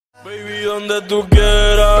Baby, donde tú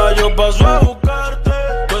quieras, yo paso a buscarte.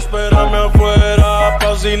 Tú espérame afuera,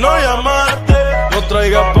 pa' si no llamarte. No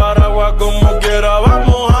traigas paraguas como quiera, vamos a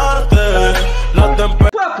mojarte.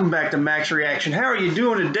 Welcome back to Max Reaction. How are you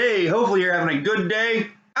doing today? Hopefully you're having a good day.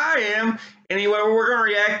 I am. Anyway, we're going to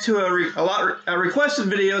react to a requested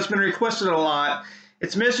video. It's been requested a lot.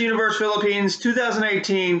 It's Miss Universe Philippines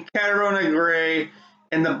 2018, Catriona Gray,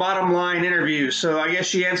 and the Bottomline interview. So I guess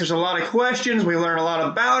she answers a lot of questions. We learn a lot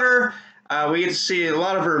about her. We get to see a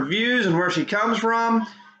lot of her views and where she comes from.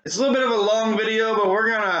 It's a little bit of a long video, but we're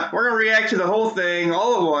gonna react to the whole thing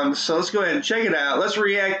all at once. So let's go ahead and check it out. Let's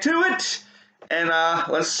react to it, and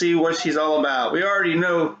let's see what she's all about. We already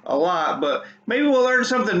know a lot, but maybe we'll learn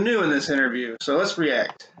something new in this interview. So let's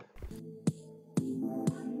react.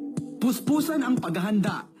 Puspusan ang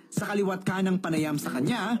paghahanda sa kaliwat kanang panayam sa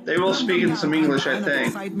kanya. They will speak in some English, I think.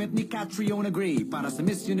 Excitement ni Catriona Gray para sa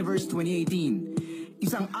Miss Universe 2018.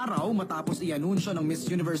 Isang araw matapos i-anunsyo ng Miss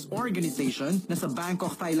Universe organization na sa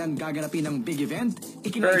Bangkok, Thailand gaganapin ang big event,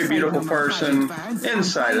 very beautiful person,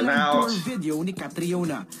 inside and out. Video ni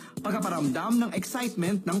Catriona, pagpaparamdam ng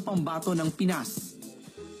excitement ng pambato ng Pinas.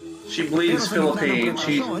 She bleeds Philippine.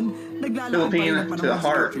 She's Philippine to the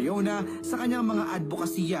heart. Sa kanyang mga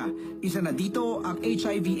advokasya, isa na dito ang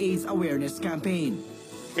HIV/AIDS awareness campaign.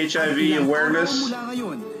 HIV awareness. Mula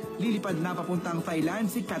ngayon, lilipad na papuntang Thailand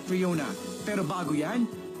si Catriona. Pero bago yan,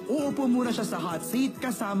 uupo muna siya sa hot seat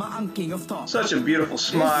kasama ang King of Talk. Such a beautiful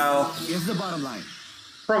smile. This is the bottom line.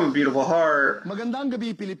 From a beautiful heart. Magandang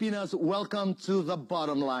gabi, Pilipinas. Welcome to the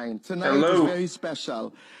bottom line. Tonight Hello. is very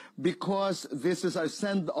special because this is our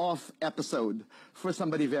send-off episode for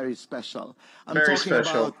somebody very special. I'm very talking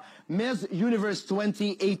special. about Miss Universe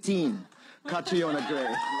 2018, Catriona Gray.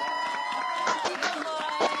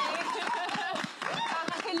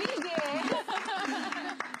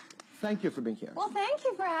 Thank you for being here. Well, thank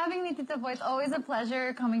you for having me, Tita Boy. It's always a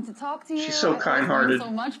pleasure coming to talk to you. She's so kind-hearted. I learned so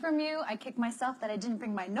much from you. I kick myself that I didn't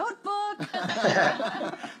bring my notebook.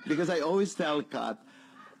 Because I always tell Kat,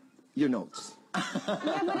 your notes.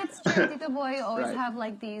 Yeah, but it's true, Tita Boy. You always have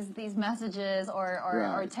like these messages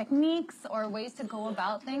or techniques or ways to go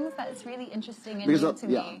about things that is really interesting and new to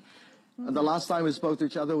me. And the last time we spoke to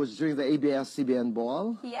each other was during the ABS-CBN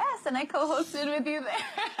ball. Yes, and I co-hosted with you there.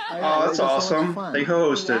 Oh, that's awesome. They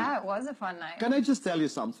co-hosted. Yeah, it was a fun night. Can I just tell you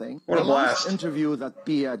something? What a blast. The last interview that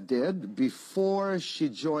Pia did before she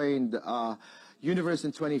joined Universe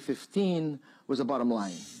in 2015 was a bottom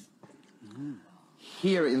line.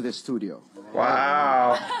 Here in the studio.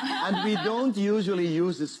 Wow. And we don't usually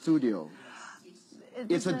use the studio.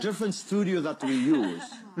 It's a different studio that we use.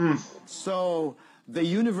 So the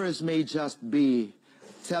universe may just be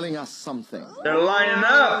telling us something. They're lining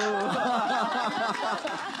up.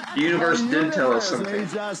 The universe did tell us something. May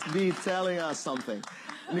just be telling us something.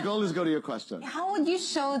 Nicole, let's go to your question. How would you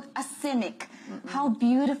show a cynic how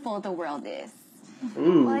beautiful the world is?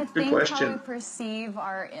 Ooh, Well, I good think question. how we perceive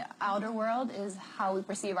our outer world is how we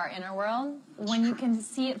perceive our inner world. When you can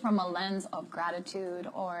see it from a lens of gratitude,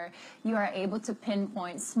 or you are able to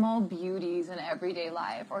pinpoint small beauties in everyday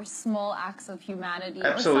life, or small acts of humanity,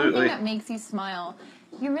 or something that makes you smile,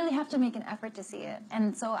 you really have to make an effort to see it.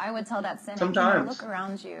 And so I would tell that cynic, Sometimes. look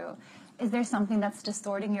around you. Is there something that's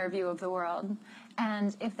distorting your view of the world?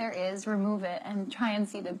 And if there is, remove it and try and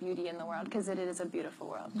see the beauty in the world, because it is a beautiful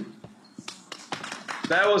world.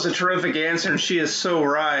 That was a terrific answer, and she is so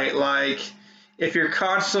right. Like, if you're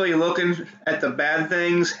constantly looking at the bad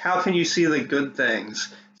things, how can you see the good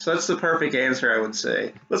things? So that's the perfect answer, I would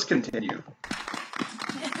say. Let's continue.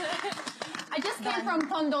 I just came from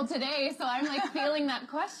Tondo today, so I'm like feeling that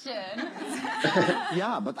question.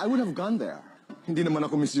 Yeah, but I would have gone there. Hindi naman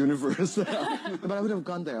ako Miss Universe. But I would have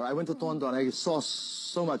gone there. I went to Tondo and I saw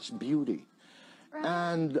so much beauty. Right.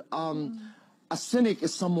 And a cynic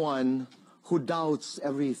is someone who doubts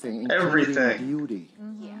everything, Everything. including beauty.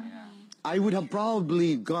 Yeah. I would have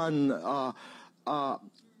probably gone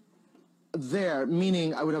there,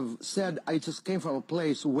 meaning I would have said I just came from a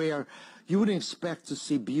place where you wouldn't expect to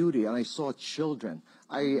see beauty, and I saw children.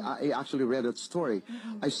 I actually read that story.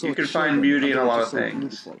 I saw You can children, find beauty in a and they were lot just of so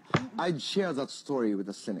things. beautiful. I'd share that story with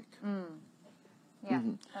a cynic. Yeah,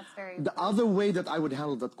 that's very... The other way that I would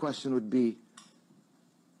handle that question would be,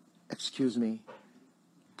 excuse me,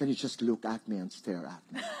 can you just look at me and stare at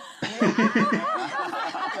me?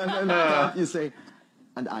 And then you say,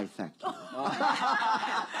 and I thank you.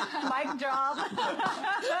 Mic drop.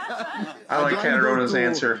 I like Catriona's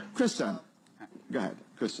answer. Christian, go ahead.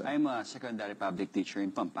 Christian? I'm a secondary public teacher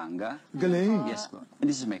in Pampanga. Galing. Yes, po. And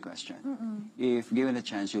this is my question. If given a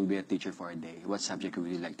chance, you'll be a teacher for a day, what subject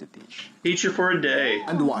would you like to teach? Teacher for a day.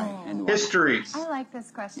 And why? And why? History. I like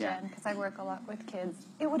this question Yeah. because I work a lot with kids.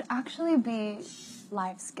 It would actually be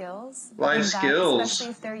life skills. Life And that, skills.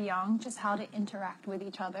 especially if they're young, just how to interact with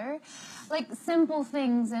each other. Like simple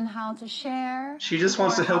things in how to share. She just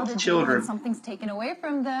wants or to help how the deal when children. something's taken away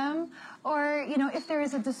from them. Or, you know, if there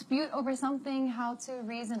is a dispute over something, how to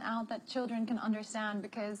reason out that children can understand.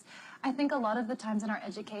 Because I think a lot of the times in our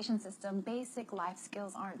education system, basic life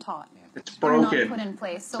skills aren't taught. It's They're broken. not put in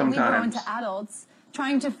place. So we grow sometimes. into adults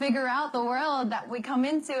trying to figure out the world that we come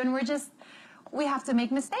into, and we have to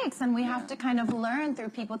make mistakes, and we have to kind of learn through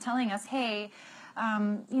people telling us, hey,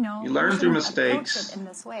 you know, You learn you through shouldn't approach mistakes. it in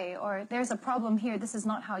this way, or there's a problem here, this is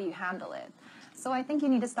not how you handle it. So I think you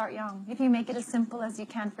need to start young. If you make it as simple as you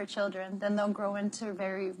can for children, then they'll grow into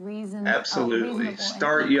very Absolutely. reasonable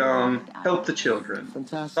Start and young. adults. Help the children.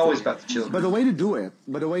 Fantastic. It's always about the children. But the way to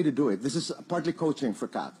do it, this is partly coaching for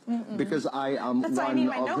Kat, because I am That's why I one need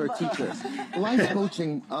my of her notebook. teachers. Life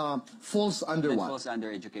coaching falls under That what? falls under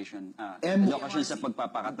education. M- Education sa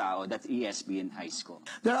pagpapakatao, that's ESB in high school.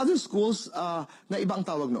 There are other schools na ibang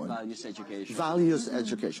tawag noon. Values education. Values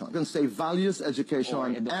education. You can say values education Or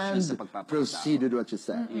education and sa pagpapakatao. proceed with what you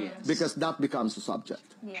said. Yes. Because that becomes the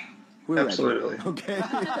subject. Yeah. We're Absolutely. ready. Okay.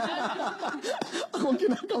 Akong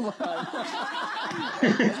kinakabahan.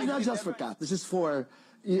 It's not just for Kat. This is for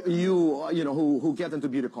you know, who get into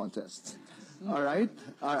beauty contests. All right?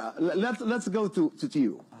 Let's go to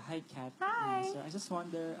you. Hi, Kat. Hi. So I just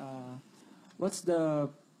wonder, what's the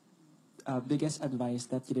biggest advice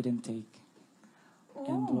that you didn't take,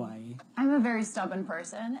 and why? I'm a very stubborn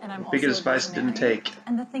person, and I'm Biggest also a advice didn't visionary. take.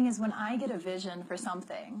 And the thing is, when I get a vision for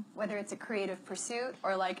something, whether it's a creative pursuit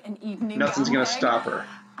or like an evening Nothing's gown gonna wearing, stop her.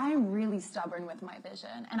 I'm really stubborn with my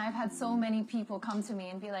vision, and I've had so many people come to me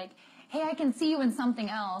and be like, hey, I can see you in something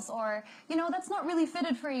else, or, you know, that's not really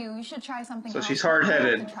fitted for you. You should try something So else. she's But I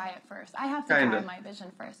hard-headed. have to try it first. I have to Kinda. try my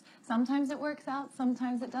vision first. Sometimes it works out,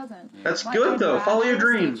 sometimes it doesn't. That's But good, I'd though. Follow your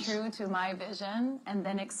rather dreams. Stay true to my vision and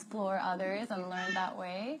then explore others and learn that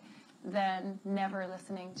way than never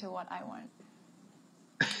listening to what I want.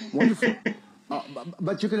 Wonderful.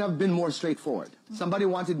 But you could have been more straightforward. Somebody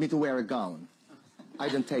wanted me to wear a gown. I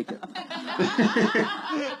didn't take it.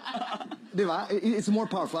 Diba? It's more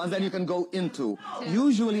powerful, and then you can go into.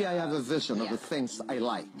 Usually I have a vision of the things I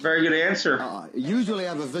like. Very good answer. Usually I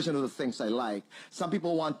have a vision of the things I like. Some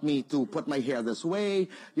people want me to put my hair this way,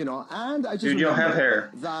 you know, and I just Dude, you don't have hair.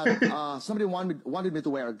 that somebody wanted me to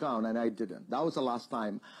wear a gown, and I didn't. That was the last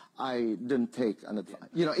time I didn't take an advice.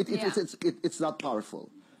 You know, it's that powerful.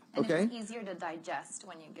 And Okay? it's easier to digest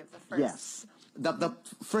when you give the first. Yes. That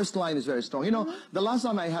first line is very strong. You know, the last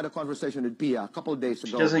time I had a conversation with Pia, a couple of days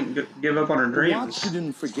ago. She doesn't give up on her What dreams. she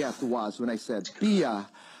didn't forget was when I said, Pia,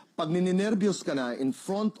 pag nininervyos ka na in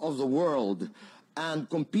front of the world and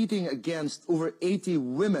competing against over 80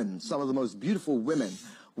 women, some of the most beautiful women,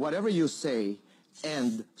 whatever you say,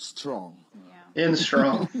 end strong. Yeah. In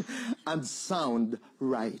strong. And sound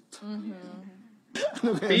right.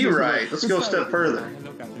 Okay, Be right. Let's go a step further.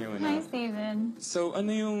 Hello, Catriona. Hi, Steven. So,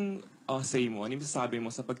 ano yung say mo, ano yung sabi mo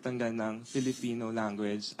sa pagtanggal ng Filipino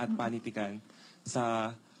language at panitikan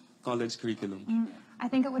sa college curriculum? I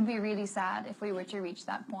think it would be really sad if we were to reach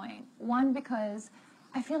that point. One, because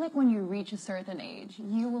I feel like when you reach a certain age,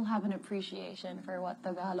 you will have an appreciation for what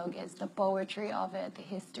Tagalog is, the poetry of it, the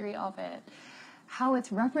history of it, how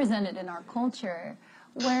it's represented in our culture.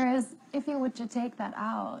 Whereas if you were to take that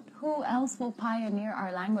out, who else will pioneer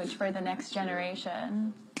our language for the next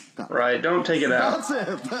generation? Right, don't take it out. That's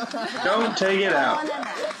it. Don't take it out.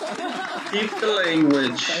 Keep the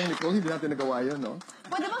language. Ay, Nicole, hindi natin nagawa yun, no?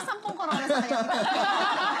 Pwede ba 10 corona sa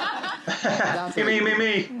That's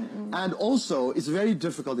Me. And also, it's very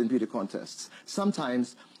difficult in beauty contests.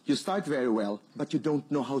 Sometimes you start very well, but you don't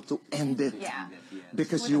know how to end it. Yeah.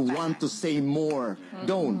 Because you want to say more.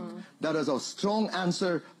 Don't. That is a strong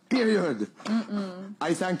answer, period.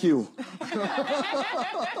 I thank you.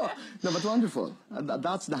 No, but wonderful.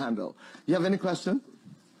 That's the handle. You have any question?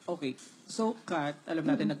 Okay. So, Kat, alam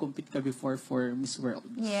natin nag-compete ka before for Miss World.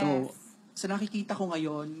 Yes. So, sa nakikita ko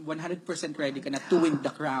ngayon, 100% ready ka na to win the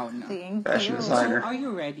crown. Thank Fashion you. designer. So, are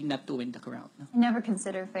you ready not to win the crown? Never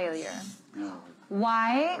consider failure.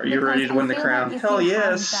 Why? Are you ready to win the Because I crown? feel like Hell if you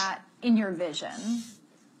yes. have that in your vision,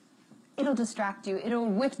 it'll distract you. It'll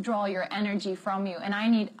withdraw your energy from you. And I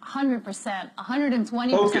need 100%,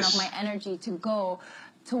 120% Focus. of my energy to go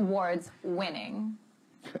towards winning.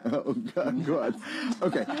 Oh, good.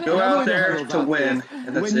 Okay. Go Another out way there handle to that win, is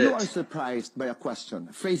and that's when you it. are surprised by a question,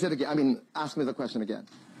 phrase it again. I mean, ask me the question again.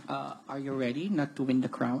 Are you ready not to win the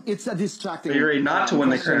crown? It's a distracting Are you ready not to win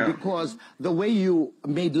the question crown? because the way you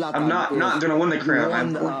made latag I'm not is gonna win the you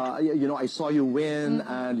crown. won, you know, I saw you win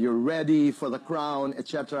and you're ready for the crown,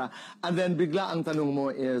 etc. And then bigla ang tanong mo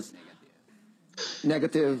is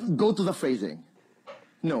negative. Go to the phrasing.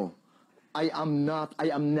 No, I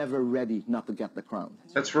am never ready not to get the crown.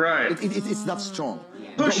 That's right. It's that strong.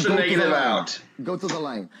 Push the to negative line. out. Go to the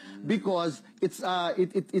line. Because it's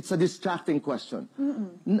a distracting question.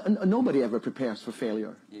 Nobody ever prepares for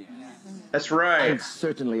failure. That's right. And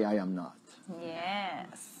certainly I am not.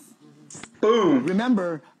 Yes. Boom.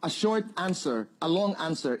 Remember, a short answer, a long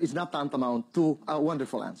answer is not tantamount to a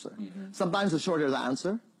wonderful answer. Sometimes the shorter the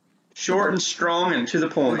answer. Short and strong and to the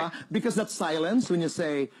point. Because that silence when you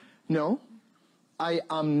say, no, I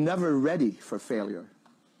am never ready for failure.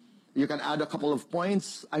 You can add a couple of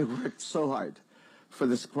points. I worked so hard for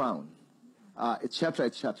this crown, etc.,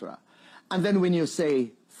 etc. And then when you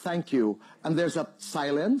say thank you, and there's a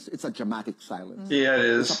silence, it's a dramatic silence. Yeah, it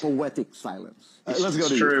is. It's a poetic silence. Let's go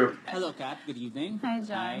to true. you. Hello, Kat. Good evening. Hi,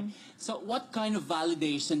 John. So what kind of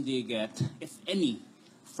validation do you get, if any,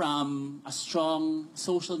 from a strong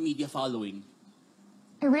social media following?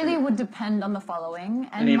 It really would depend on the following.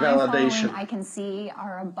 And Any my validation. following, I can see,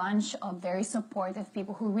 are a bunch of very supportive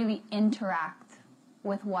people who really interact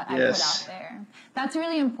with what I put out there. That's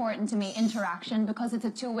really important to me, interaction, because it's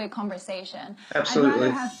a two-way conversation. Absolutely. I'd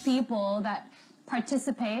rather have people that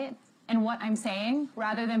participate in what I'm saying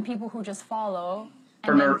rather than people who just follow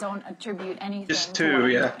and then don't attribute anything Just to what two,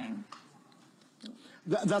 I'm yeah. doing.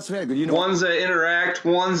 That's very good. You know, Ones that interact,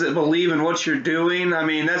 ones that believe in what you're doing. I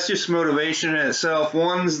mean, that's just motivation in itself.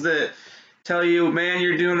 Ones that tell you, man,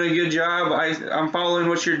 you're doing a good job. I'm following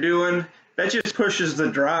what you're doing. That just pushes the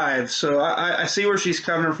drive. So I see where she's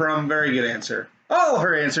coming from. Very good answer. All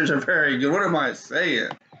her answers are very good. What am I saying?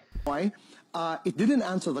 why? It didn't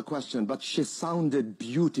answer the question, but she sounded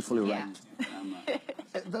beautifully right.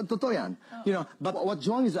 Totoo yan. You know, but what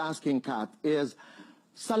John is asking, Kat, is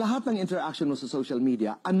sa lahat ng interaction mo sa social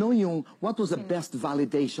media, what was the best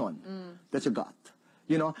validation that you got?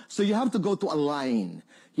 You know, so you have to go to a line.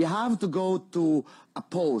 You have to go to a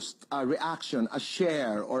post, a reaction, a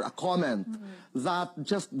share, or a comment that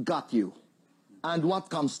just got you. And what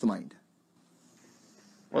comes to mind?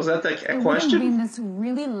 Was that a It would question? have been this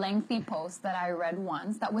really lengthy post that I read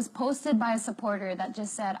once that was posted by a supporter that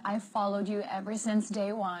just said, I've followed you ever since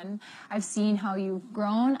day one. I've seen how you've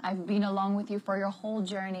grown. I've been along with you for your whole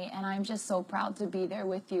journey, and I'm just so proud to be there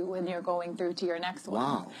with you when you're going through to your next one.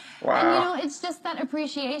 Wow. And, you know, it's just that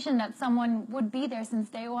appreciation that someone would be there since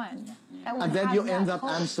day one. And then you end that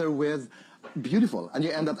answer with beautiful. And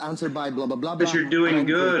you end that answer by blah, blah, blah, blah. Because you're doing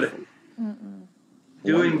good.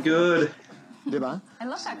 Doing good. Diba? I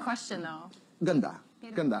love that question, though. Ganda.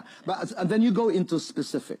 Ganda. But and then you go into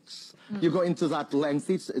specifics. You go into that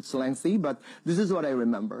lengthy, it's lengthy, but this is what I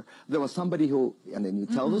remember. There was somebody who, and then you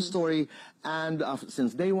tell the story, and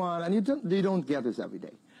since day one, and you don't get this every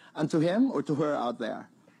day. And to him or to her out there,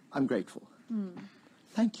 I'm grateful.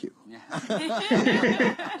 Thank you.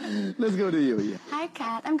 Let's go to you. Yeah. Hi,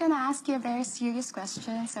 Kat. I'm going to ask you a very serious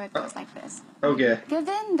question, so it goes like this. Okay.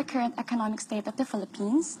 Given the current economic state of the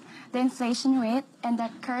Philippines, the inflation rate, and the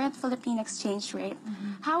current Philippine exchange rate,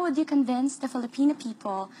 how would you convince the Filipino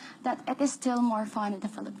people that it is still more fun in the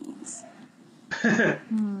Philippines?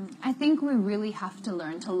 I think we really have to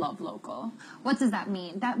learn to love local. What does that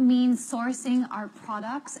mean? That means sourcing our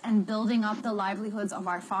products and building up the livelihoods of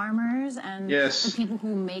our farmers and the people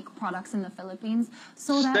who make products in the Philippines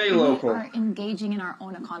so that we are engaging in our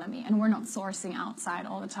own economy and we're not sourcing outside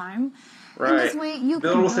all the time. Right. And this way you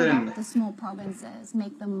Build can within. build up the small provinces,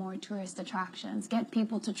 make them more tourist attractions, get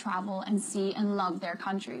people to travel and see and love their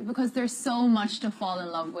country because there's so much to fall in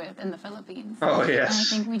love with in the Philippines. Oh, yes. And I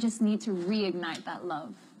think we just need to reignite that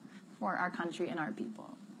love for our country and our people.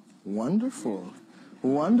 Wonderful.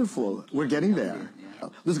 Wonderful. We're getting there.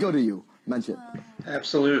 Let's go to you, Manchit.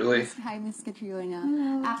 Absolutely. Hi, Miss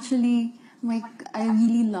Catriona. Actually, I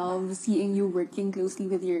really love seeing you working closely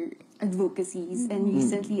with your advocacies. And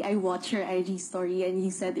recently, I watched your IG story, and you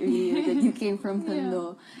said earlier that you came from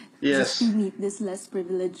Tondo just to meet these less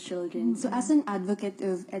privileged children. So, as an advocate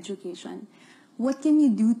of education, what can you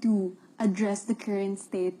do to address the current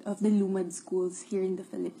state of the LUMAD schools here in the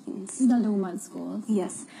Philippines? The LUMAD schools?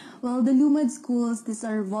 Yes. Well, the LUMAD schools, these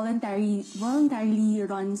are voluntarily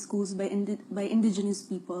run schools by indigenous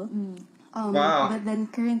people. But then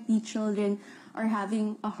currently children are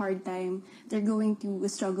having a hard time. They're going through a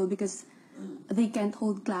struggle because they can't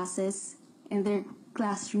hold classes and they're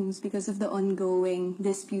classrooms because of the ongoing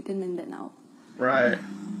dispute in Mindanao. Right.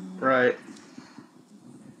 Right.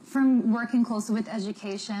 From working closely with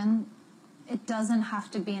education, it doesn't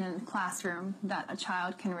have to be in a classroom that a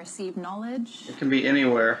child can receive knowledge. It can be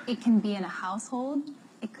anywhere. It can be in a household.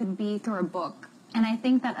 It could be through a book. And I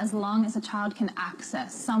think that as long as a child can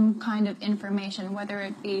access some kind of information, whether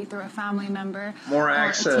it be through a family member More or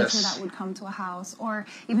access. a teacher that would come to a house, or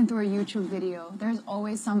even through a YouTube video, there's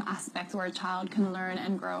always some aspect where a child can learn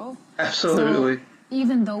and grow. Absolutely. So,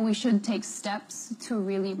 even though we should take steps to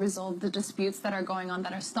really resolve the disputes that are going on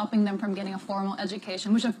that are stopping them from getting a formal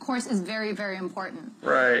education, which of course is very, very important.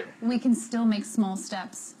 Right. We can still make small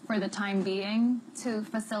steps for the time being to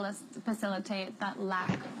facilitate that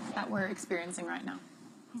lack that we're experiencing right now.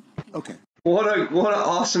 Okay. What an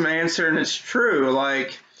awesome answer, and it's true.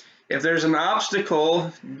 Like, if there's an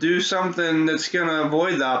obstacle, do something that's gonna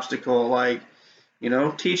avoid the obstacle. Like, you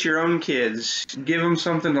know, teach your own kids, give them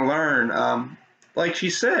something to learn. Like she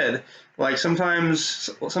said, like sometimes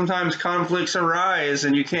conflicts arise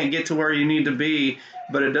and you can't get to where you need to be,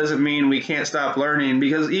 but it doesn't mean we can't stop learning,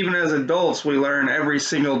 because even as adults we learn every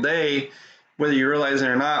single day, whether you realize it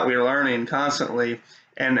or not. We're learning constantly,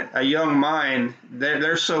 and a young mind,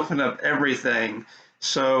 they're soaking up everything.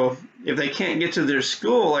 So if they can't get to their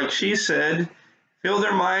school, like she said, fill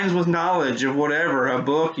their minds with knowledge of whatever, a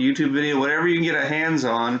book, YouTube video, whatever you can get a hands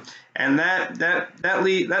on. And that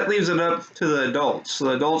leaves it up to the adults. So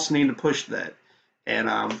the adults need to push that, and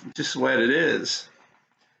just the way it is.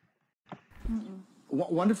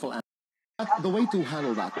 Wonderful. The way to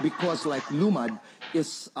handle that, because like LUMAD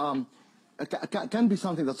is can be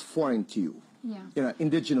something that's foreign to you. Yeah. You know,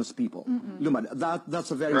 indigenous people. LUMAD.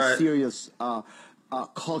 That's a very serious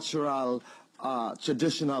cultural,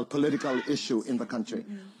 traditional, political issue in the country.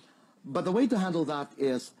 But the way to handle that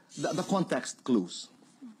is the context clues.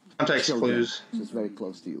 Context clues. Which is very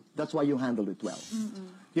close to you. That's why you handle it well.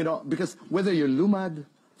 You know, because whether you're LUMAD,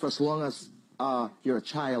 for as long as you're a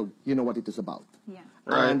child, you know what it is about. Yeah.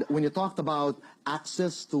 Right. And when you talked about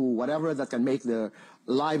access to whatever that can make their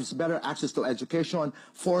lives better, access to education,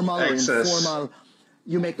 formal or informal,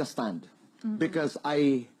 you make the stand. Because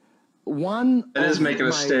one of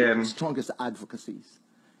my strongest advocacies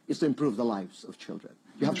is to improve the lives of children.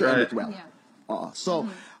 You have to end it well.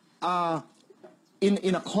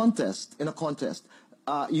 In a contest,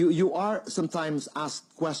 you are sometimes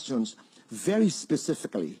asked questions very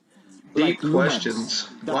specifically, deep questions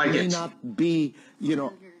that may not be, you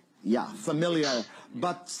know, familiar,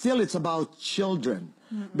 but still it's about children.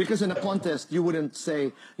 Because in a contest, you wouldn't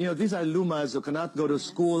say, you know, these are LUMAs who cannot go to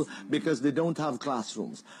school because they don't have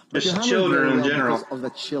classrooms. But just children in general. Because of the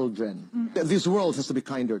children. This world has to be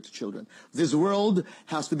kinder to children. This world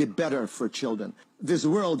has to be better for children. This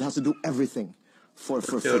world has to do everything for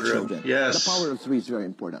children. Yes. The power of three is very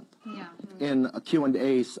important. In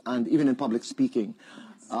Q&As and even in public speaking.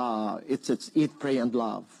 It's eat, pray, and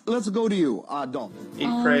love. Let's go to you, Dom. Eat,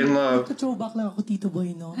 pray, and love. Throwback lang ako, Tito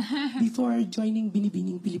Boy, no? Before joining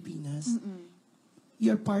Binibining Pilipinas,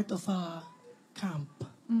 you're part of a camp.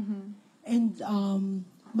 And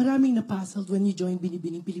maraming napuzzled when you joined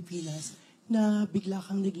Binibining Pilipinas na bigla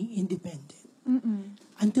kang naging independent.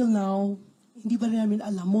 Until now, hindi ba namin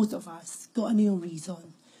alam, most of us, kung ano yung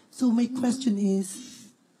reason. So my question is,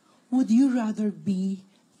 would you rather be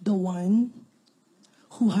the one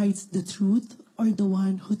who hides the truth or the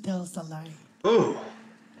one who tells a lie? Oh,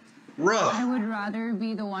 rough. I would rather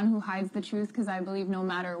be the one who hides the truth, because I believe no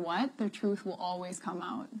matter what, the truth will always come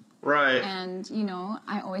out. Right. And, you know,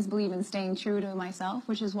 I always believe in staying true to myself,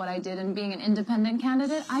 which is what I did in being an independent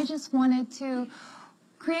candidate. I just wanted to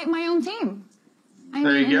create my own team. I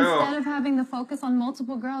mean, instead of having the focus on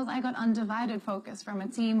multiple girls, I got undivided focus from a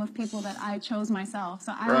team of people that I chose myself.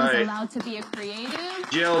 So I was allowed to be a creative,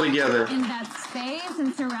 gel together in that space,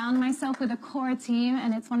 and surround myself with a core team,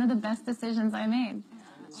 and it's one of the best decisions I made.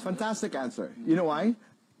 It's a fantastic answer. You know why?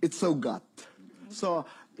 It's so gut. So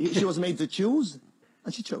she was made to choose,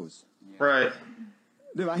 and she chose. Right.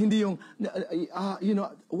 Diba? Hindi yung, you know,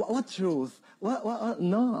 what truth? What?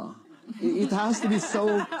 No. It has to be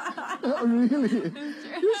so, really?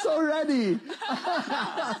 You're so ready.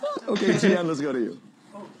 Okay, Gian, let's go to you.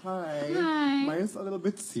 Oh, hi. Hi. Mine's a little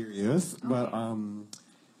bit serious, but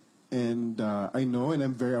and I know and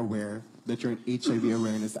I'm very aware that you're an HIV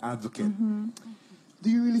awareness advocate. Do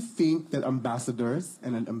you really think that ambassadors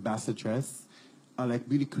and an ambassadress, like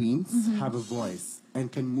beauty queens, have a voice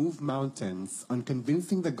and can move mountains on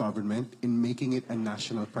convincing the government in making it a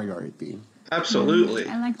national priority? Absolutely.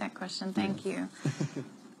 I like that question. Thank you.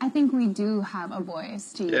 I think we do have a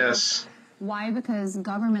voice to use. Yes. Why? Because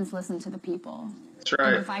governments listen to the people. That's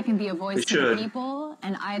right. And if I can be a voice We to the should. people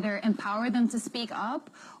and either empower them to speak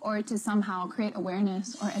up or to somehow create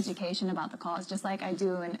awareness or education about the cause, just like I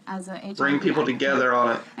do as a HIV Bring people advocate together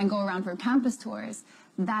on it. and go around for campus tours,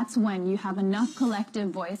 that's when you have enough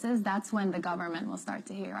collective voices, that's when the government will start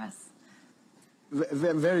to hear us.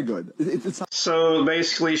 Very good. So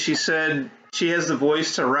basically, she said she has the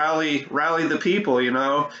voice to rally the people. You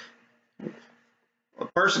know, a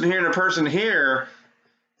person here and a person here,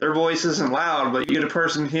 their voice isn't loud, but you get a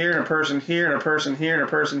person here and a person here and a person here and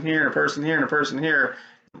a person here and a person here and a person here,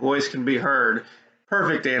 the voice can be heard.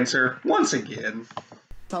 Perfect answer once again.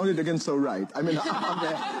 Sounded again so right. I mean,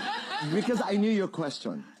 because I knew your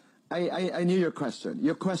question. I knew your question.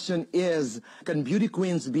 Your question is, can beauty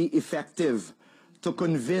queens be effective to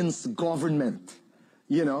convince government,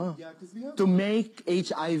 you know, to make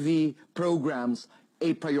HIV programs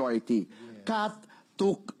a priority? Kat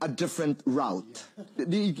took a different route.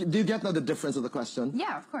 Do you get now the difference of the question?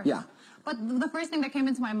 Yeah, of course. Yeah. But the first thing that came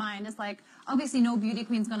into my mind is like, obviously no beauty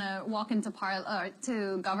queen's gonna walk into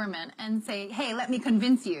to government and say, hey, let me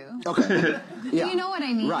convince you. Okay. Do you know what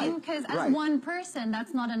I mean? Right. Because as one person,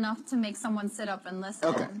 that's not enough to make someone sit up and listen.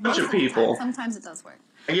 Okay. Bunch of people. Sometimes it does work.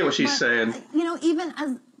 I get what she's saying. You know, even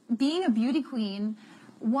as being a beauty queen,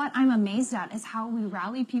 what I'm amazed at is how we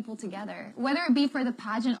rally people together, whether it be for the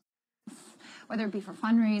pageant, whether it be for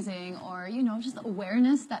fundraising or, you know, just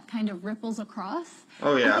awareness that kind of ripples across.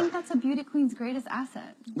 Oh, yeah. I think that's a beauty queen's greatest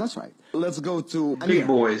asset. That's right. Let's go to Big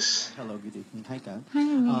boys. Hello, good evening. Hi, Kat. Hi,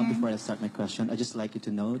 Amir. Before I start my question, I'd just like you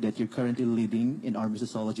to know that you're currently leading in our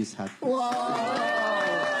Missology's hat.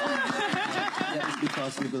 That is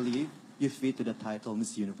because we believe you fit to the title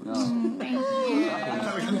Miss Universe. Thank you.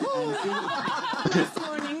 This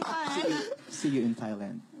morning, see you in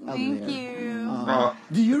Thailand. Thank you.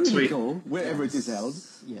 Do you really Sweet. go wherever it is held?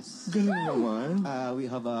 Yes. Galing naman. We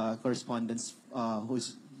have a correspondent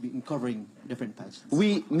who's been covering different pageants.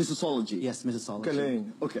 Missology. Yes, Missology.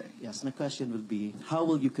 Galing. Okay. Yes, my question would be, how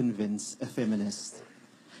will you convince a feminist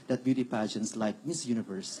that beauty pageants like Miss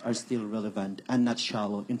Universe are still relevant and not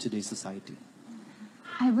shallow in today's society?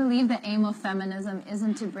 I believe the aim of feminism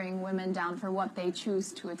isn't to bring women down for what they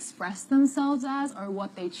choose to express themselves as or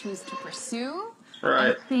what they choose to pursue.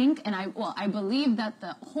 Right. I think, and I believe that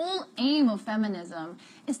the whole aim of feminism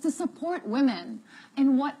is to support women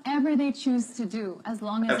in whatever they choose to do, as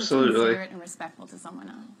long as Absolutely. it's considerate and respectful to someone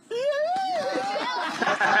else.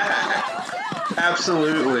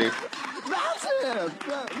 Absolutely. That's it.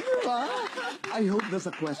 I hope there's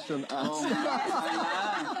a question asked.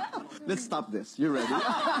 Let's stop this. You ready?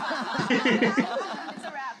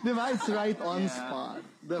 Diba? It's right on spot.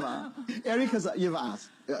 Diba? Eric, you've asked.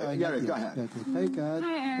 Eric, go ahead. Hi, Kat.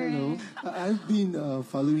 Hi, Eric. Hello. I've been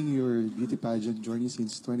following your beauty pageant journey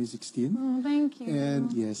since 2016. Oh, thank you.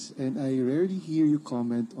 And yes, and I rarely hear you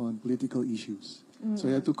comment on political issues. So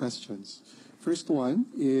I have two questions. First one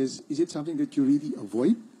is it something that you really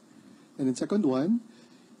avoid? And then second one,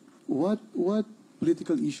 what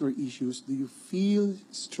political issue or issues do you feel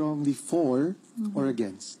strongly for or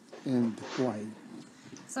against, and why?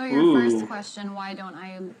 So your first question, why don't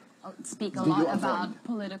I speak a lot about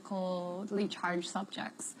politically charged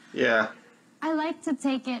subjects? Yeah. I like to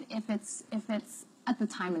take it if it's at the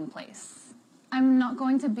time and place. I'm not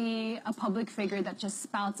going to be a public figure that just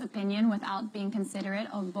spouts opinion without being considerate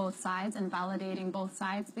of both sides and validating both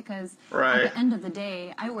sides, because at the end of the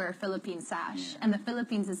day, I wear a Philippine sash, and the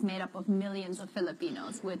Philippines is made up of millions of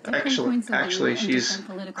Filipinos with different points of view and different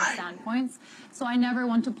political standpoints. So I never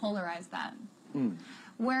want to polarize that.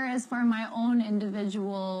 Whereas for my own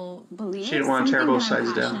individual beliefs, She didn't want to tear both something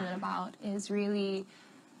sides that I'm down. passionate about is really,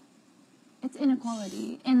 it's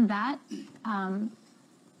inequality. In that,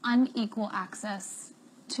 unequal access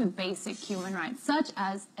to basic human rights, such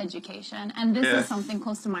as education. And this is something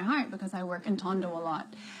close to my heart because I work in Tondo a lot.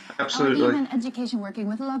 Absolutely. Or even education, working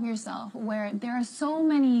with Love Yourself, where there are so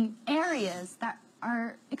many areas that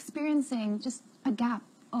are experiencing just a gap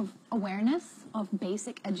of awareness of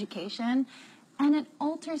basic education, and it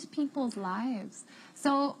alters people's lives.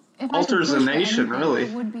 So if Alters I the could push for nation, anything, really.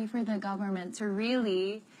 it would be for the government to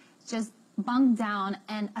really just bunk down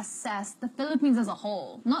and assess the Philippines as a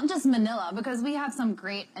whole, not just Manila, because we have some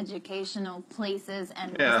great educational places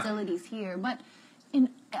and facilities here, but in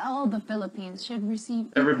all the Philippines should receive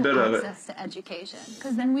Every equal bit of it. access to education,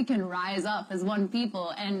 because then we can rise up as one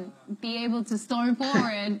people and be able to storm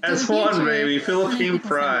forward As to the one, future baby. on an Philippine equal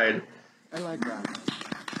pride. I like that.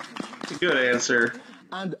 It's a good answer.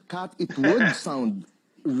 And Kat, it would sound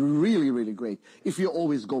really, really great if you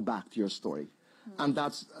always go back to your story. And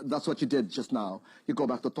that's what you did just now. You go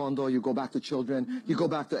back to Tondo, you go back to children, you go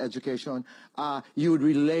back to education. You would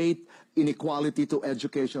relate inequality to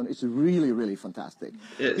education. It's really, really fantastic.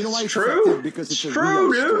 It's you know why it's true. effective? Because it's a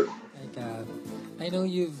true, real dude. Like, I know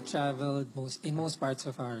you've traveled in most parts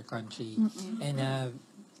of our country and have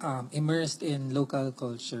immersed in local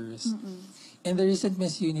cultures. In the recent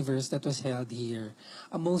Miss Universe that was held here,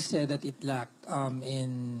 most said that it lacked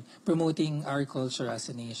in promoting our culture as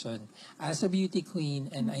a nation. As a beauty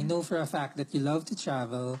queen, and I know for a fact that you love to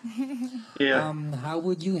travel, how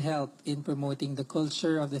would you help in promoting the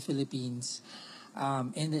culture of the Philippines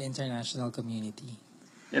in the international community?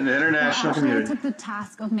 In the international community. I took the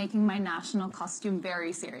task of making my national costume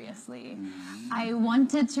very seriously. I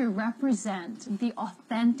wanted to represent the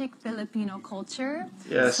authentic Filipino culture.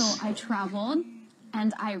 Yes. So I traveled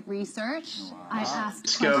and I researched. I asked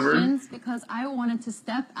Discovered. questions because I wanted to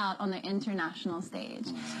step out on the international stage.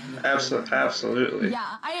 Absolutely.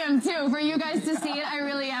 Yeah, I am too. For you guys to see it, I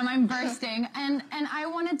really am. I'm bursting. And I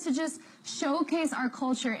wanted to just showcase our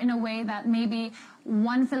culture in a way that maybe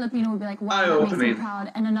one Filipino would be like, wow, that makes me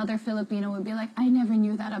proud. And another Filipino would be like, I never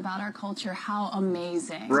knew that about our culture. How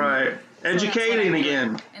amazing. Right. Educating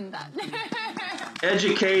again. In that.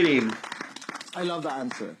 Educating. I love the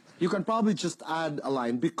answer. You can probably just add a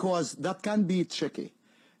line because that can be tricky.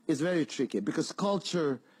 It's very tricky because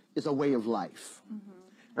culture is a way of life.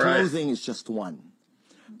 Clothing is just one.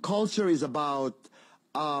 Culture is about,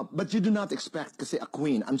 but you do not expect, say, a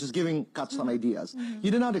queen. I'm just giving Kat some ideas.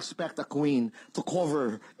 You do not expect a queen to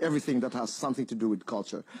cover everything that has something to do with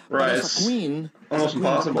culture. Right. But as a queen, almost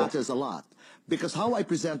impossible. That matters a lot. Because how I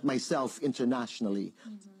present myself internationally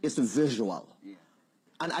is visual.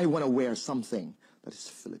 And I want to wear something that is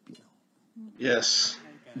Filipino. Yes.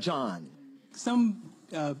 John. Some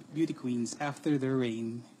beauty queens, after their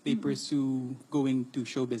reign, they pursue going to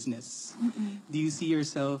show business. Do you see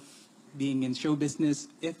yourself being in show business?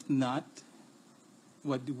 If not,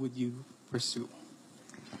 what would you pursue?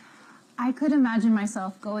 I could imagine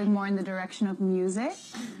myself going more in the direction of music.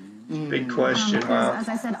 Big question. Wow. As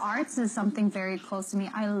I said, arts is something very close to me.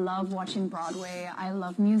 I love watching Broadway. I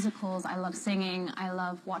love musicals. I love singing. I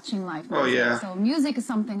love watching live music. Oh, yeah. So music is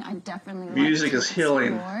something I definitely like Music to is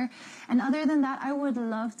healing. explore. And other than that, I would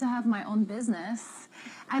love to have my own business.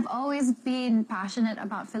 I've always been passionate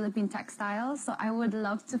about Philippine textiles, so I would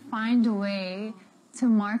love to find a way to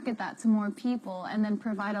market that to more people and then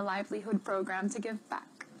provide a livelihood program to give back.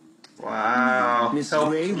 Wow. Miss Help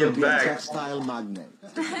Gray will give be back. a textile magnate.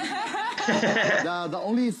 the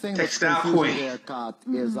only thing that's Textile confusing queen. there, Kat,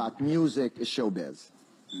 is that music is showbiz,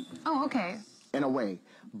 Oh, okay. in a way.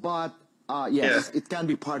 But yes, it can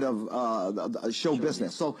be part of the show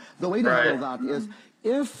business. So the way to handle that is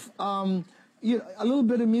if a little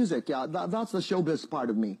bit of music, that's the showbiz part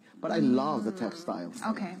of me. But I love the textiles.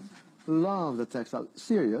 Okay. Love the textile.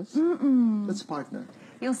 Serious? Let's partner.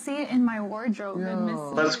 You'll see it in my wardrobe.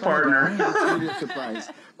 Let's partner. It's really a surprise.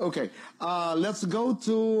 Okay, let's go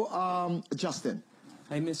to Justin.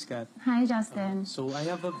 Hi, Miss Kat. Hi, Justin. So I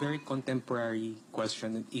have a very contemporary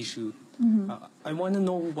question and issue. I want to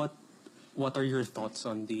know what are your thoughts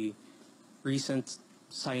on the recent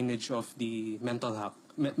signage of the mental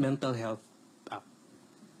health app?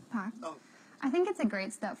 I think it's a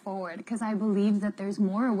great step forward because I believe that there's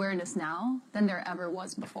more awareness now than there ever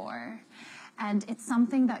was before. And it's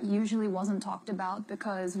something that usually wasn't talked about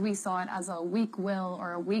because we saw it as a weak will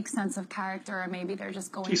or a weak sense of character, or maybe they're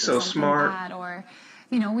just going through something bad, or,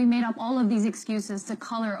 we made up all of these excuses to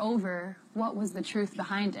color over what was the truth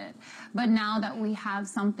behind it. But now that we have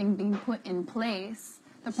something being put in place,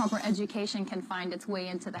 the proper education can find its way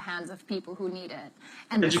into the hands of people who need it.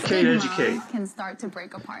 And the stigma can start to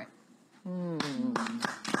break apart. A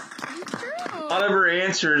lot of her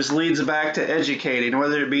answers leads back to educating,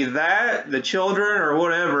 whether it be that, the children, or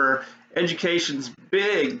whatever. Education's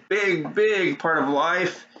big, big, big part of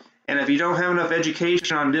life. And if you don't have enough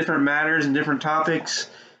education on different matters and different topics,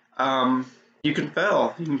 you can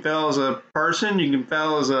fail. You can fail as a person. You can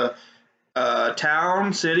fail as a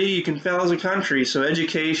town, city. You can fail as a country. So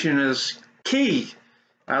education is key.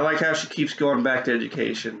 I like how she keeps going back to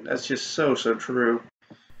education. That's just so, so true.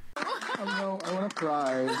 Oh no, I want to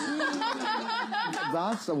cry.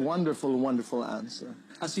 That's a wonderful, wonderful answer.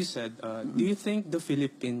 As you said, do you think the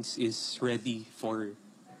Philippines is ready for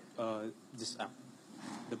this app,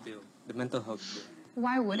 the bill, the mental health bill?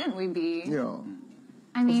 Why wouldn't we be?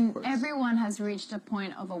 I mean, everyone has reached a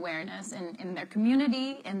point of awareness in their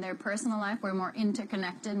community, in their personal life. We're more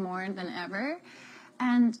interconnected more than ever.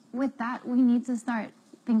 And with that, we need to start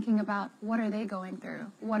thinking about what are they going through?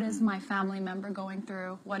 What is my family member going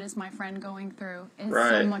through? What is my friend going through? It's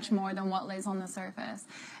so much more than what lays on the surface.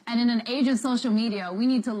 And in an age of social media, we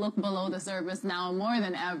need to look below the surface now more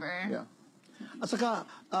than ever. Yeah. At saka,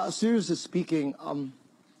 seriously speaking,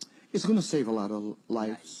 it's going to save a lot of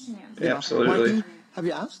lives. Yeah. Absolutely. Marky, have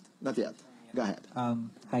you asked? Not yet. Go ahead.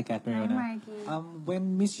 Hi, Catriona.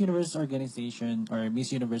 When Miss Universe organization or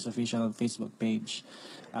Miss Universe official Facebook page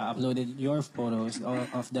uploaded your photos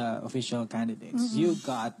of the official candidates, you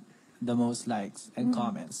got the most likes and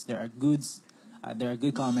comments. There are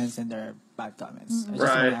good comments and there are bad comments. I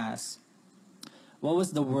just want to ask, what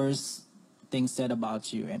was the worst thing said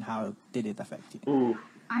about you and how did it affect you?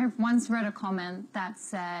 I once read a comment that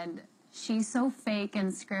said, "She's so fake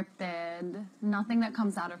and scripted. Nothing that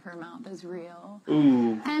comes out of her mouth is real."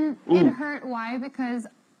 And it hurt. Why? Because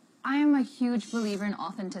I am a huge believer in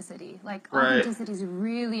authenticity. Like, authenticity is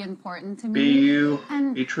really important to me. Be you,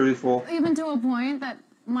 and be truthful. Even to a point that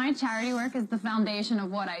my charity work is the foundation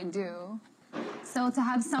of what I do. So to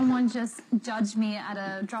have someone just judge me at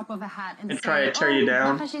a drop of a hat and say, try to tear you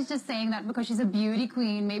down. Because she's just saying that because she's a beauty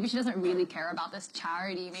queen, maybe she doesn't really care about this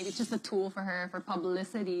charity. Maybe it's just a tool for her for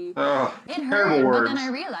publicity. Oh, it terrible hurt, words. but then I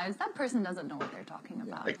realized that person doesn't know what they're talking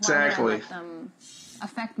about. Exactly. Why would I let them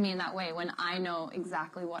affect me in that way when I know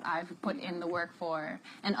exactly what I've put in the work for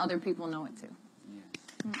and other people know it too?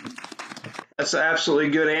 That's an absolutely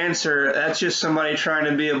good answer. That's just somebody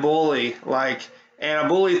trying to be a bully. And a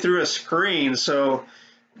bully through a screen. So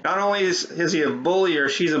not only is he a bully or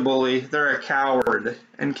she's a bully, they're a coward.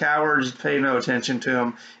 And cowards pay no attention to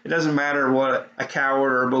them. It doesn't matter what a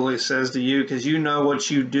coward or a bully says to you because you know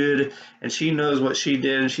what you did and she knows what she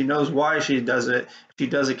did and she knows why she does it. She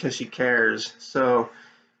does it because she cares. So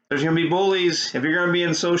there's going to be bullies. If you're going to be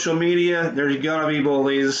in social media, there's going to be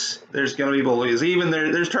bullies. There's going to be bullies. Even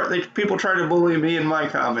there's people try to bully me in my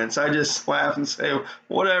comments. I just laugh and say,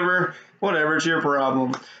 whatever, it's your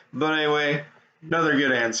problem. But anyway, another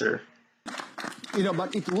good answer.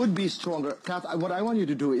 But it would be stronger. Kat, what I want you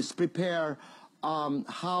to do is prepare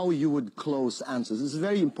how you would close answers. This is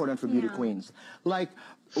very important for beauty queens. Like,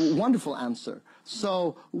 wonderful answer.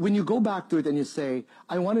 So when you go back to it and you say,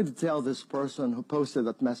 I wanted to tell this person who posted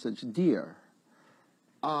that message, dear,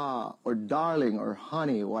 or darling, or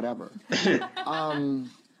honey, whatever,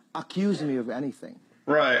 accuse me of anything.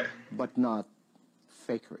 Right. But not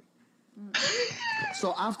fakery.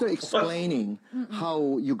 So after explaining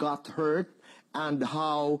how you got hurt and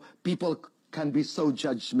how people can be so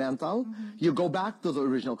judgmental, you go back to the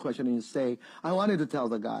original question and you say, I wanted to tell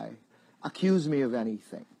the guy, accuse me of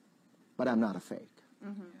anything, but I'm not a fake.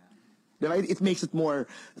 Right? It makes it more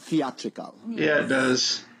theatrical. Yeah, it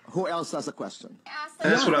does. Who else has a question?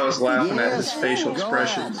 That's what I was laughing at, his facial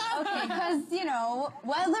expressions. Okay, because,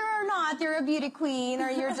 whether or not you're a beauty queen or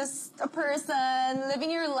you're just a person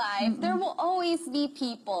living your life, there will always be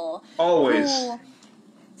people who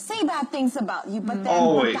say bad things about you, but then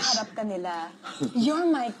pagkaharap ka nila, you're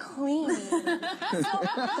my queen. So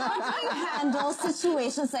how do you handle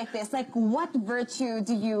situations like this? Like, what virtue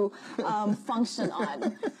do you function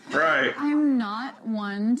on? Right. I'm not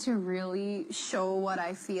one to really show what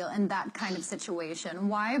I feel in that kind of situation.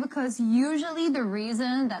 Why? Because usually the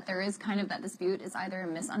reason that there is kind of that dispute is either a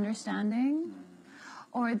misunderstanding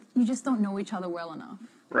or you just don't know each other well enough.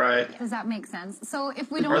 Right. Does that make sense? So if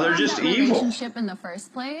we don't have have that evil. relationship in the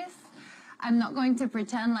first place, I'm not going to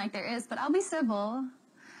pretend like there is, but I'll be civil.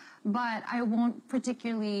 But I won't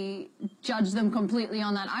particularly judge them completely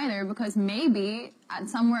on that either, because maybe at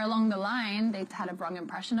somewhere along the line they had a wrong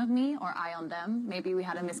impression of me, or I on them. Maybe we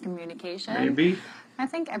had a miscommunication. Maybe. I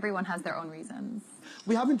think everyone has their own reasons.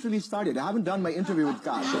 We haven't really started. I haven't done my interview with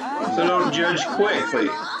Kat. So don't judge quickly.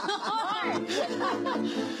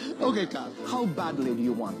 Okay, Kat, how badly do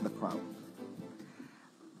you want the crown?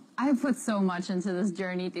 I put so much into this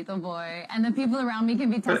journey, Tito Boy, and the people around me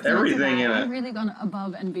can be Put testament to everything that. in it. I've really gone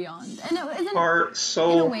above and beyond. And Heart,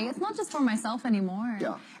 soul. in a way, it's not just for myself anymore.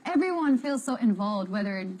 Yeah. Everyone feels so involved,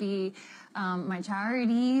 whether it be my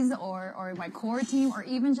charities or my core team, or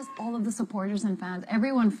even just all of the supporters and fans.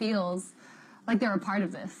 Everyone feels like they're a part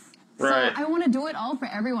of this. Right. So I want to do it all for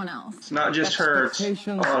everyone else. It's not just her, it's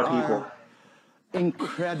a lot of people.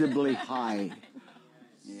 Incredibly high.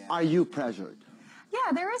 Are you pressured?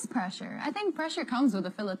 Yeah, there is pressure. I think pressure comes with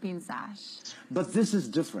a Philippine sash. But this is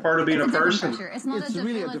different. Part of being It's a different person. pressure. It's not a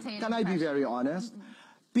really debilitating Can I be pressure. very honest?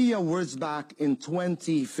 Pia Wurzbach in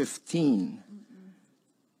 2015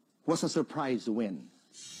 was a surprise win.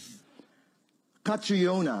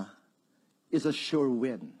 Catriona is a sure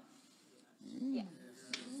win.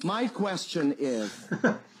 My question is,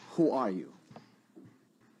 who are you?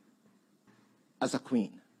 as a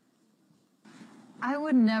queen? I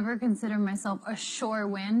would never consider myself a sure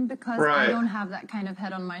win because I don't have that kind of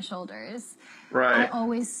head on my shoulders. I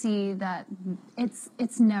always see that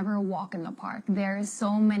it's never a walk in the park. There is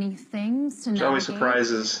so many things to navigate. There's always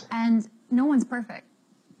surprises. And no one's perfect.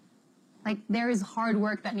 Like, there is hard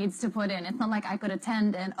work that needs to put in. It's not like I could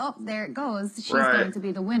attend and, oh, there it goes. She's going to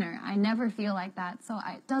be the winner. I never feel like that. So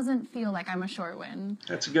it doesn't feel like I'm a sure win.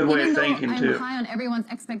 That's a good way of thinking, too. Even though I'm high on everyone's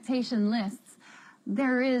expectation lists,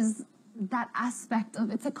 there is that aspect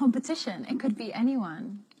of it's a competition. It could be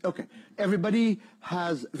anyone. Okay. Everybody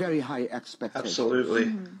has very high expectations.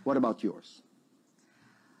 Absolutely. What about yours?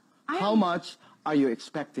 How much are you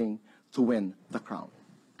expecting to win the crown?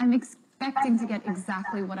 I'm expecting to get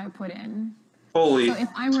exactly what I put in. Fully. So if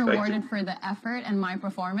I'm rewarded for the effort and my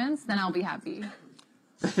performance, then I'll be happy.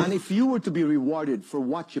 And if you were to be rewarded for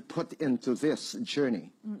what you put into this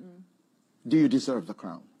journey, do you deserve the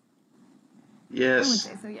crown? Yes. I would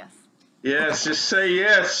say so, yes. Yes, just say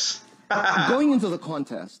yes. Going into the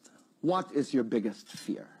contest, what is your biggest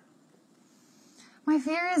fear? My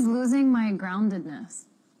fear is losing my groundedness.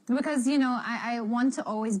 Because, you know, I want to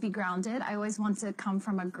always be grounded. I always want to come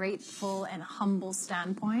from a grateful and humble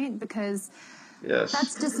standpoint because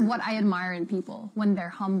that's just what I admire in people, when they're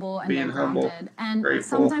humble and they're grounded. And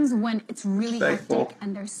sometimes when it's really hectic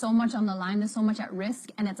and there's so much on the line, there's so much at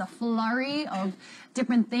risk, and it's a flurry of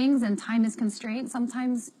different things and time is constrained,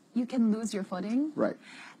 sometimes you can lose your footing. Right.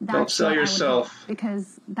 Don't sell yourself.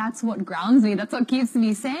 Because that's what grounds me. That's what keeps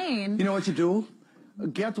me sane. You know what you do?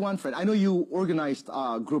 Get one friend. I know you organized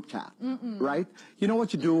a group chat, right? You know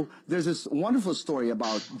what you do? There's this wonderful story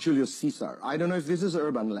about Julius Caesar. I don't know if this is an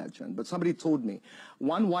urban legend, but somebody told me,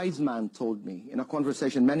 one wise man told me in a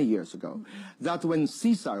conversation many years ago, that when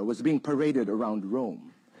Caesar was being paraded around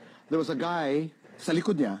Rome, there was a guy, sa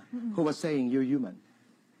likod niya, who was saying, "You're human.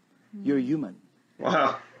 You're human.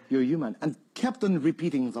 Wow. You're human," and kept on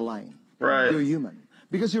repeating the line. Right. You're human.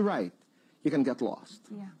 Because you're right. You can get lost.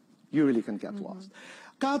 Yeah. You really can get lost.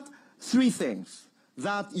 Kat, 3 things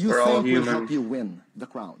that you think will help you win the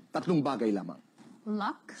crown. Tatlong bagay lamang.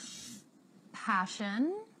 Luck,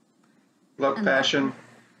 passion. Luck, passion.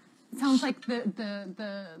 It sounds like the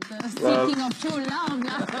seeking of true love.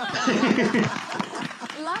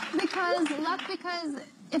 Luck because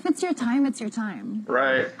if it's your time, it's your time.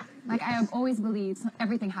 Right. Like I have always believed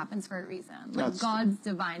everything happens for a reason. Like God's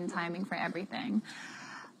divine timing for everything.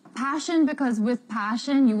 Passion, because with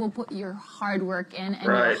passion, you will put your hard work in and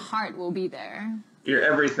your heart will be there. You're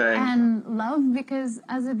everything. And love, because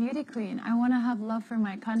as a beauty queen, I want to have love for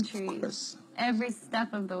my country every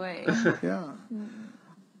step of the way. Yeah.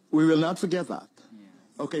 We will not forget that.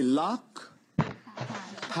 Okay, luck,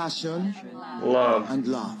 passion, love. And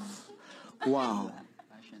love. Wow.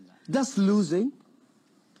 Does losing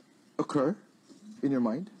occur in your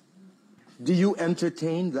mind? Do you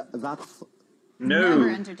entertain that? No. Never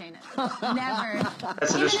entertain it. Never.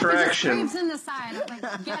 That's a distraction. Even if it just creeps in the side, I'm like,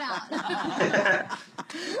 get out.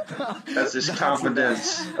 That's just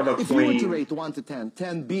confidence of a queen. If you were to rate 1 to 10,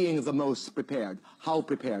 10 being the most prepared, how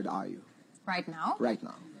prepared are you? Right now? Right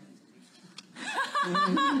now.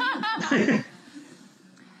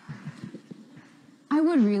 I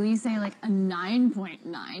would really say like a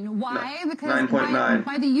 9.9. Why? Because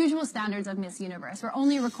by the usual standards of Miss Universe, we're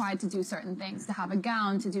only required to do certain things, to have a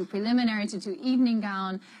gown, to do preliminary, to do evening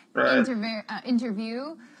gown,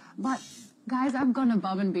 interview. But guys, I've gone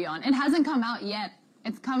above and beyond. It hasn't come out yet.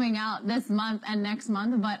 It's coming out this month and next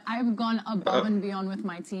month, but I've gone above and beyond with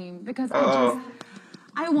my team because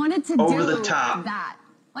I wanted to do that.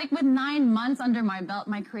 Like with 9 months under my belt,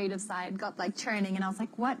 my creative side got like churning, and I was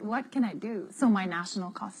like, what can I do? So my national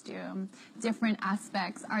costume, different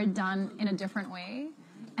aspects are done in a different way,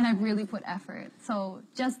 and I've really put effort. So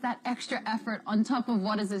just that extra effort on top of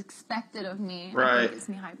what is expected of me, I think gives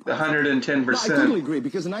me high points. The 110%. No, I totally agree,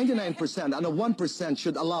 because 99% and a 1%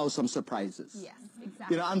 should allow some surprises. Yes,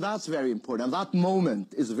 exactly. You know, and that's very important. And that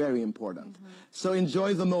moment is very important. So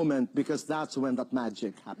enjoy the moment, because that's when that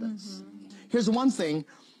magic happens. Here's one thing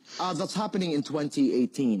that's happening in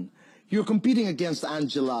 2018. You're competing against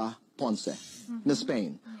Angela Ponce, in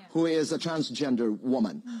Spain, who is a transgender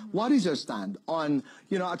woman. What is your stand on,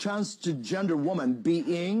 you know, a transgender woman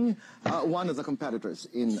being one of the competitors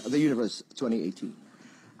in the Universe 2018?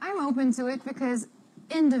 I'm open to it because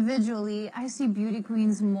individually, I see beauty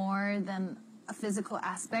queens more than a physical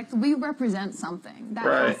aspect. We represent something. That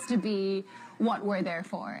Right. has to be what we're there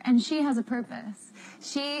for. And she has a purpose.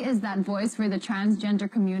 She is that voice for the transgender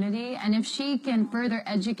community. And if she can further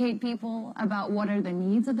educate people about what are the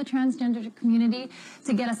needs of the transgender community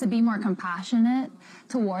to get us to be more compassionate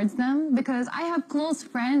towards them, because I have close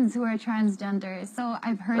friends who are transgender, so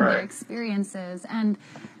I've heard their experiences, and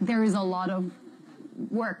there is a lot of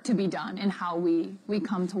work to be done in how we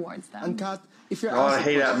come towards them. And Kat, if you're A lot of asked a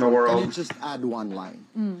hate out in question, the world. can you just add one line?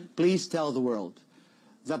 Please tell the world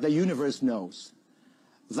that the universe knows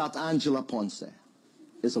that Angela Ponce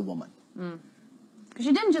is a woman. Because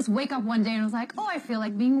she didn't just wake up one day and was like, oh, I feel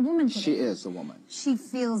like being a woman today. She is a woman. She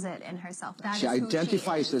feels it in herself. That She is who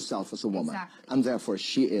identifies she is. herself as a woman, Exactly. and therefore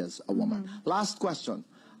she is a woman. Last question.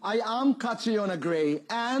 I am Catriona Gray,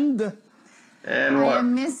 and And I what?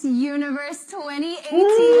 am Miss Universe 2018.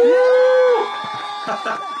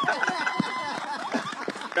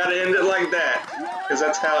 Gotta end it like that, because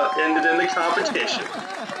that's how it ended in the competition.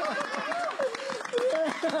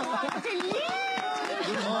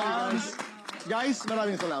 Guys,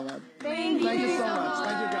 maraming salamat. Thank you you so so much.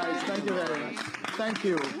 Thank you, guys. Thank you very much. Thank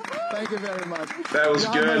you. Thank you very much. That was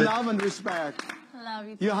you good. You have my love and respect. Love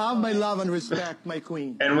you. You have my love and respect, my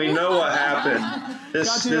queen. And we know what happened. This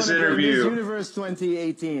Catriona Gray, interview. Miss Universe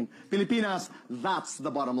 2018. Filipinas, that's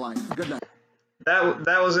the bottom line. Good night.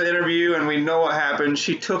 That was an interview, and we know what happened.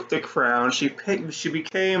 She took the crown. She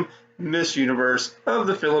became Miss Universe of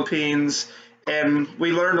the Philippines, and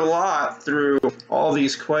we learned a lot through all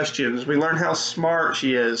these questions. We learned how smart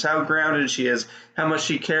she is, how grounded she is, how much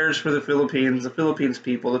she cares for the Philippines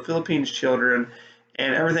people, the Philippines children,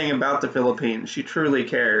 and everything about the Philippines. She truly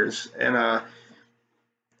cares, and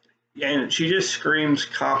she just screams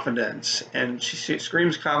confidence, and she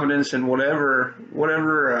screams confidence in whatever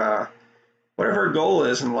her goal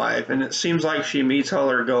is in life, and it seems like she meets all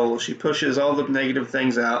her goals. She pushes all the negative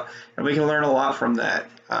things out, and we can learn a lot from that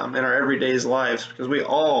in our everyday lives, because we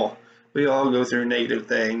all go through negative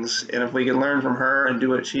things, and if we can learn from her and do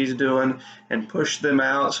what she's doing and push them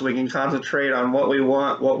out so we can concentrate on what we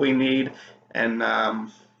want, what we need, and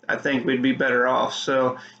I think we'd be better off.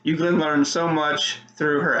 So you can learn so much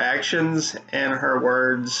through her actions and her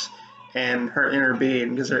words and her inner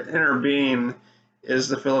being, because her inner being is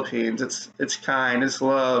the Philippines. It's kind, it's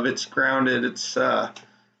love, it's grounded, it's a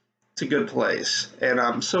good place. And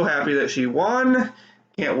I'm so happy that she won.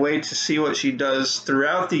 Can't wait to see what she does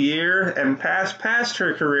throughout the year and past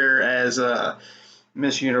her career as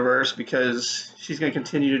Miss Universe, because she's going to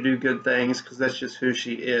continue to do good things, because that's just who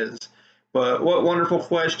she is. But what wonderful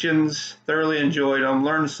questions. Thoroughly enjoyed them,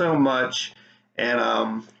 learned so much,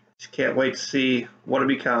 and just can't wait to see what it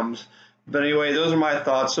becomes. But anyway, those are my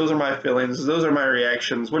thoughts, those are my feelings, those are my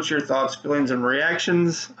reactions. What's your thoughts, feelings, and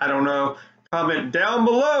reactions? I don't know. Comment down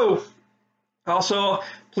below. Also,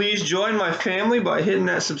 please join my family by hitting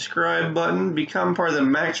that subscribe button. Become part of the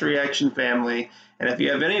Max Reaction family. And if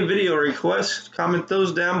you have any video requests, comment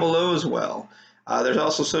those down below as well. There's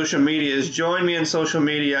also social medias. Join me in social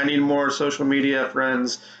media. I need more social media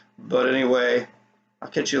friends. But anyway, I'll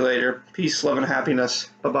catch you later. Peace, love, and happiness.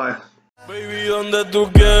 Bye-bye. Baby, donde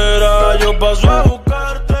tú quieras, yo paso a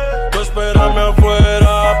buscarte. Tú espérame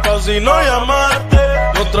afuera, pa' si no llamas.